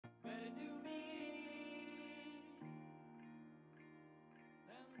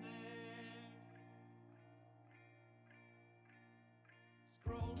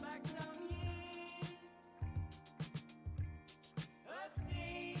Scroll back some years,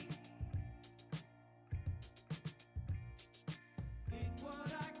 esteem, did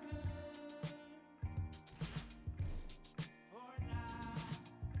what I could for now,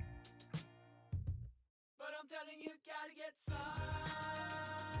 but I'm telling you, gotta get some.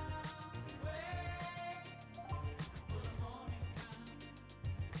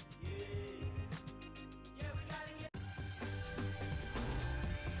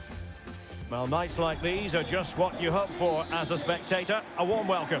 Well, nights like these are just what you hope for as a spectator. A warm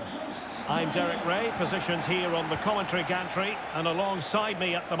welcome. I'm Derek Ray, positioned here on the commentary gantry, and alongside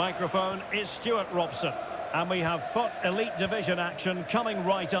me at the microphone is Stuart Robson. And we have FUT Elite Division action coming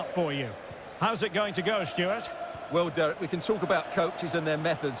right up for you. How's it going to go, Stuart? Well, Derek, we can talk about coaches and their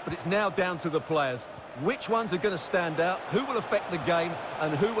methods, but it's now down to the players. Which ones are going to stand out, who will affect the game,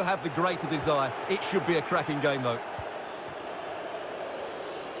 and who will have the greater desire? It should be a cracking game, though.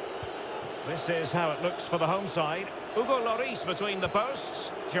 This is how it looks for the home side. Hugo Lloris between the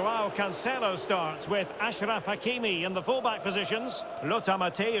posts. Joao Cancelo starts with Achraf Hakimi in the fullback positions. Lothar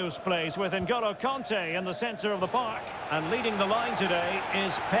Matthäus plays with N'Golo Kanté in the centre of the park. And leading the line today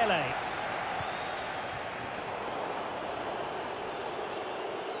is Pelé.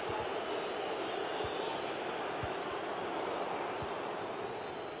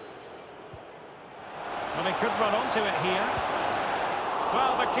 Well, he could run onto it here.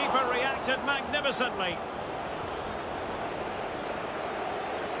 Well, the keeper reacted magnificently.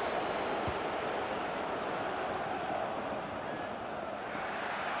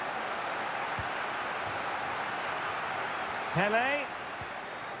 Pelé.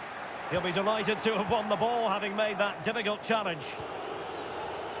 He'll be delighted to have won the ball, having made that difficult challenge.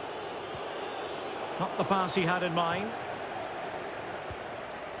 Not the pass he had in mind.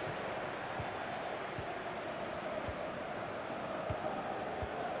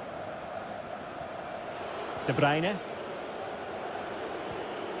 De Bruyne.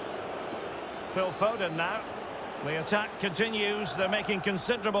 Phil Foden now. The attack continues. They're making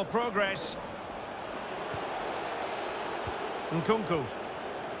considerable progress. Nkunku.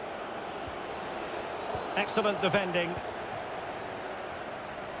 Excellent defending.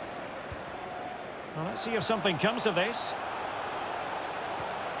 Well, let's see if something comes of this.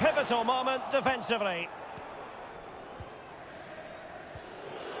 Pivotal moment defensively.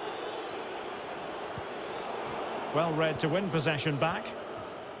 Well read to win possession back.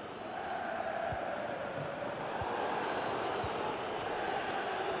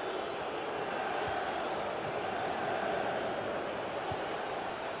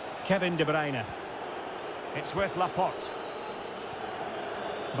 Kevin De Bruyne. It's with Laporte.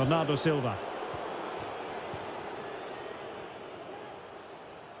 Bernardo Silva.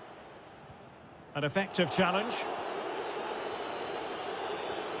 An effective challenge.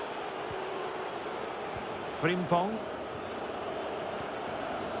 Frimpong.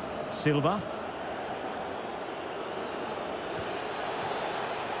 Silva.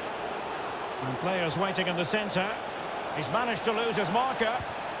 And players waiting in the centre. He's managed to lose his marker.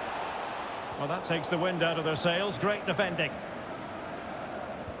 Well, that takes the wind out of their sails. Great defending.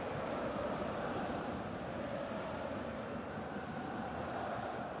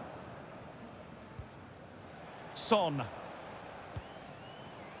 Son.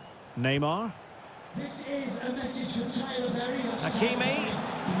 Neymar. This is a message for Tyler Berry. Hakimi.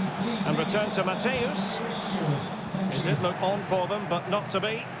 And return to Matthäus. It did look on for them, but not to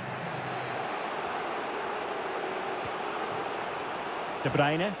be. De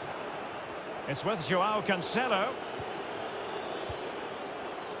Bruyne. It's with Joao Cancelo.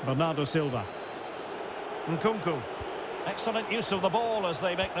 Bernardo Silva. Nkunku. Excellent use of the ball as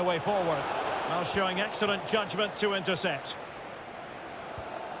they make their way forward. Now showing excellent judgment to intercept.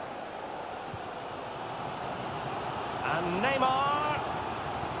 And Neymar.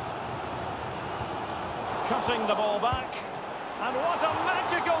 Cutting the ball back. And what a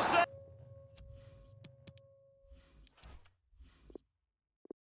magical save!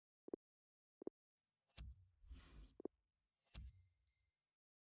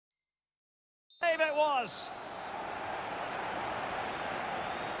 It was.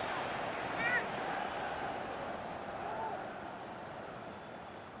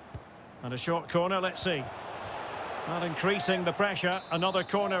 And a short corner, let's see. Not increasing the pressure, another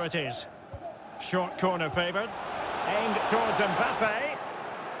corner it is. Short corner favoured. Aimed towards Mbappe.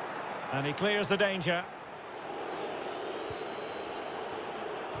 And he clears the danger.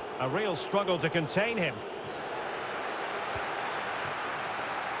 A real struggle to contain him.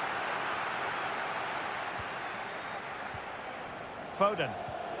 Foden.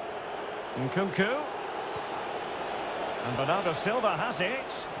 Nkunku. And Bernardo Silva has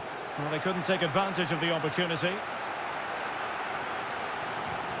it. Well, they couldn't take advantage of the opportunity.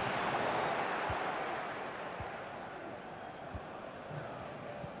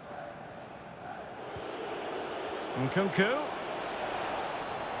 Nkunku.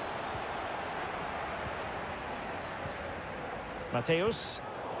 Mateus.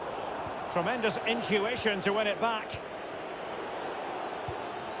 Tremendous intuition to win it back.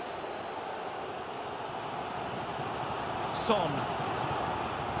 Son.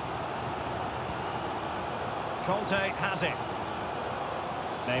 Conte has it.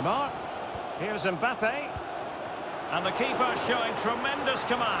 Neymar. Here's Mbappe. And the keeper showing tremendous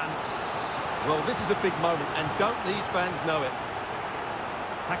command. Well, this is a big moment, and don't these fans know it?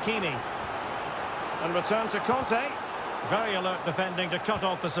 Hakimi. And return to Conte. Very alert defending to cut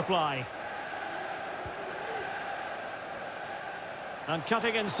off the supply. And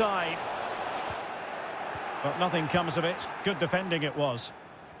cutting inside. But nothing comes of it. Good defending it was.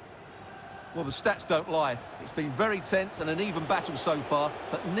 Well, the stats don't lie. It's been very tense and an even battle so far,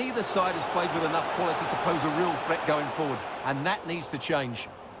 but neither side has played with enough quality to pose a real threat going forward, and that needs to change.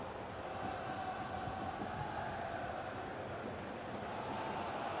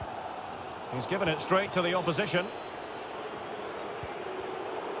 He's given it straight to the opposition.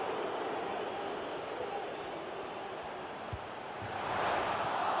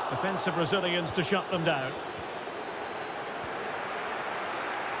 Defensive Brazilians to shut them down.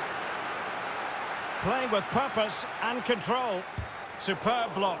 Playing with purpose and control.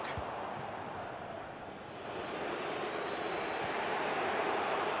 Superb block.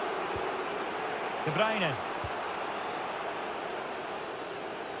 De Bruyne.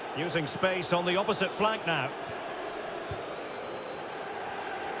 Using space on the opposite flank now.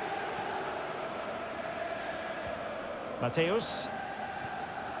 Mateus.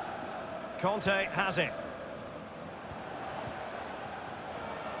 Conte has it.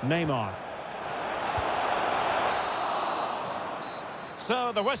 Neymar.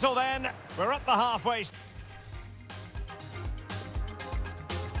 So the whistle then. We're at the halfway.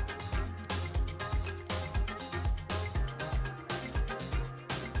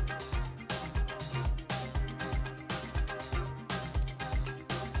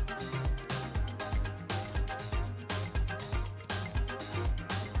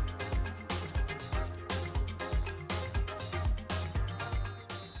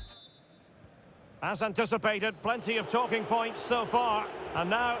 As anticipated, plenty of talking points so far. And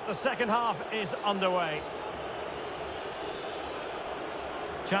now the second half is underway.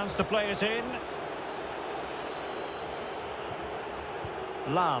 Chance to play it in.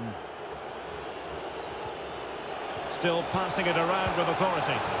 Lam. Still passing it around with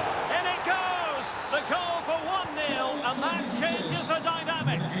authority. In it goes! The goal for 1-0, and that changes the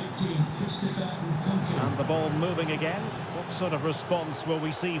dynamic. And the ball moving again. What sort of response will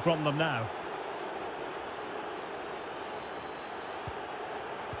we see from them now?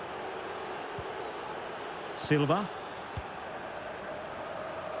 Silva.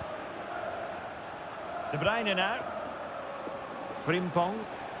 De Bruyne now. Frimpong.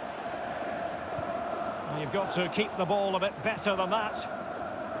 Well, you've got to keep the ball a bit better than that.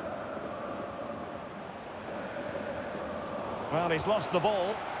 Well, he's lost the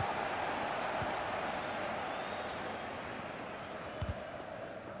ball.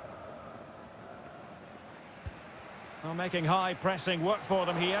 Well, making high pressing work for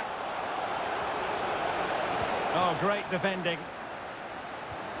them here. Oh, great defending.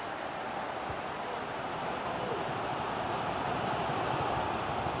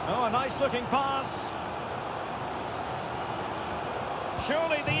 Oh, a nice-looking pass.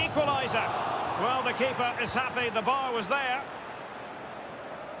 Surely the equaliser. Well, the keeper is happy the bar was there.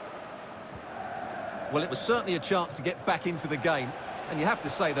 Well, it was certainly a chance to get back into the game, and you have to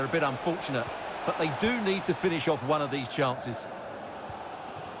say they're a bit unfortunate, but they do need to finish off one of these chances.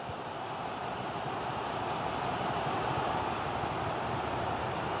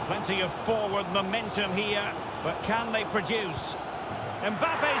 Plenty of forward momentum here, but can they produce?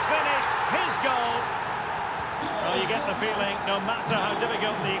 Mbappe's finish, his goal. Well, you get the feeling, no matter how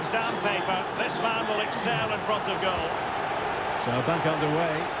difficult the exam paper, this man will excel in front of goal. So back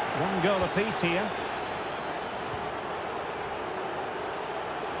underway, one goal apiece here.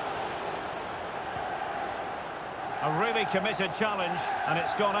 A really committed challenge, and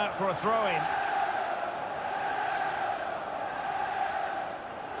it's gone out for a throw-in.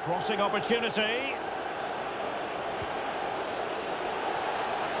 Crossing opportunity.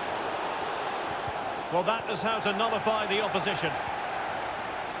 Well, that is how to nullify the opposition.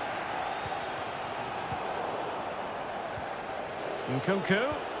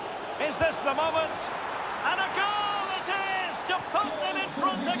 Nkunku. Is this the moment? And a goal it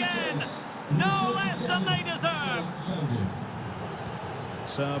again. No less than they deserve.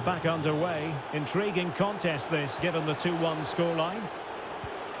 So back underway. Intriguing contest this, given the 2-1 scoreline.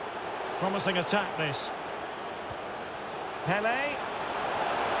 Promising attack this. Pele.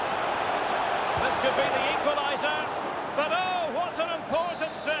 This could be the equaliser. But oh, what an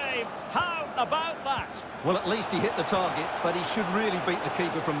important save. How about that? Well, at least he hit the target, but he should really beat the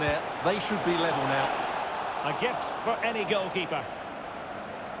keeper from there. They should be level now. A gift for any goalkeeper.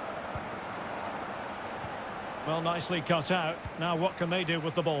 Well, nicely cut out. Now what can they do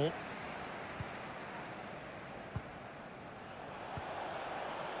with the ball?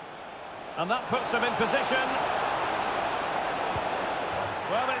 And that puts them in position.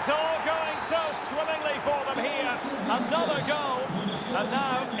 Well, it's all going so swimmingly for them here. Another goal. And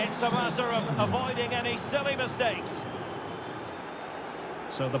now it's a matter of avoiding any silly mistakes.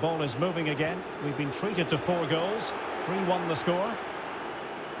 So the ball is moving again. We've been treated to 4 goals. 3-1 the score.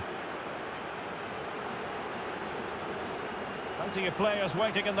 Plenty of players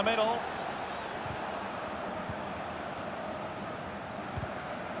waiting in the middle.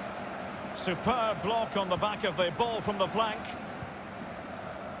 Superb block on the back of the ball from the flank.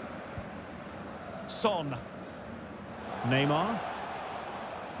 Son. Neymar.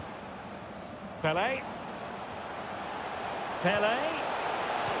 Pele. Pele.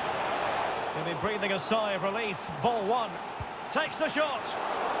 Maybe breathing a sigh of relief. Ball one. Takes the shot.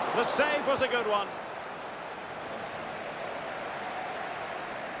 The save was a good one.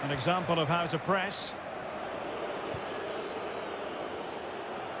 An example of how to press.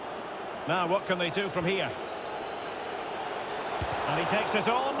 Now what can they do from here? And he takes it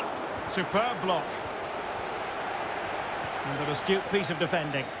on. Superb block. And an astute piece of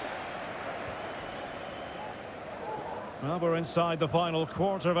defending. Well, we're inside the final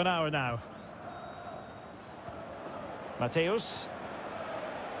quarter of an hour now. Mateus.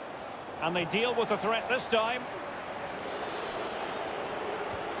 And they deal with the threat this time.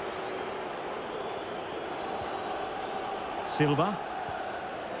 Silva.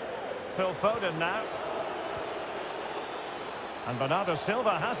 Phil Foden now. And Bernardo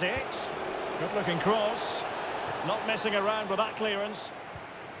Silva has it. Good looking cross. Not messing around with that clearance.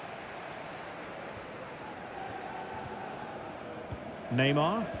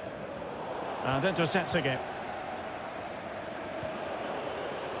 Neymar. And intercepting it.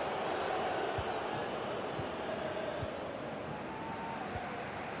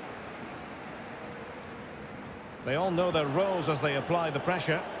 They all know their roles as they apply the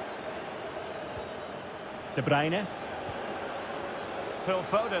pressure. De Bruyne. Phil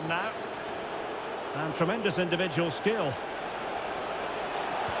Foden now. And tremendous individual skill.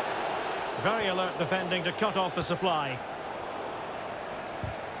 Very alert defending to cut off the supply.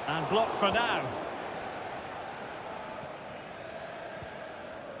 And blocked for now.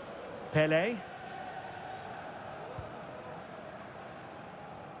 Pele.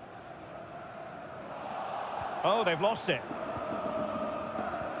 Oh, they've lost it.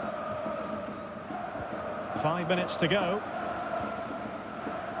 5 minutes to go.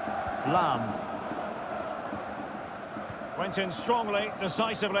 Lam. Went in strongly,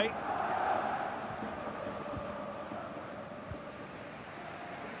 decisively.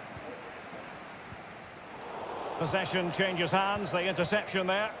 Possession changes hands, the interception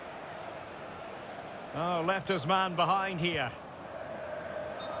there. Oh, left his man behind here.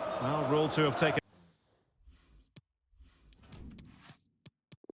 Well, ruled to have taken.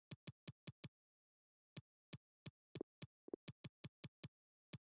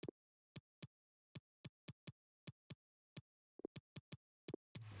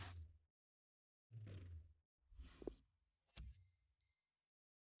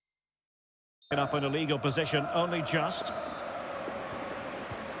 Up in a legal position, only just.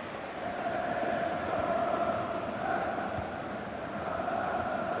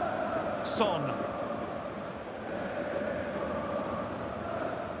 Son.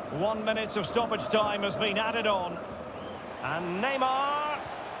 1 minute of stoppage time has been added on. And Neymar.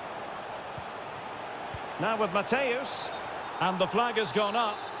 Now with Mateus. And the flag has gone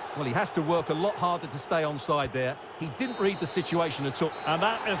up. Well, he has to work a lot harder to stay onside there. He didn't read the situation at all. And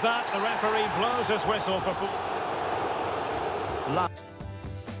that is that. The referee blows his whistle for...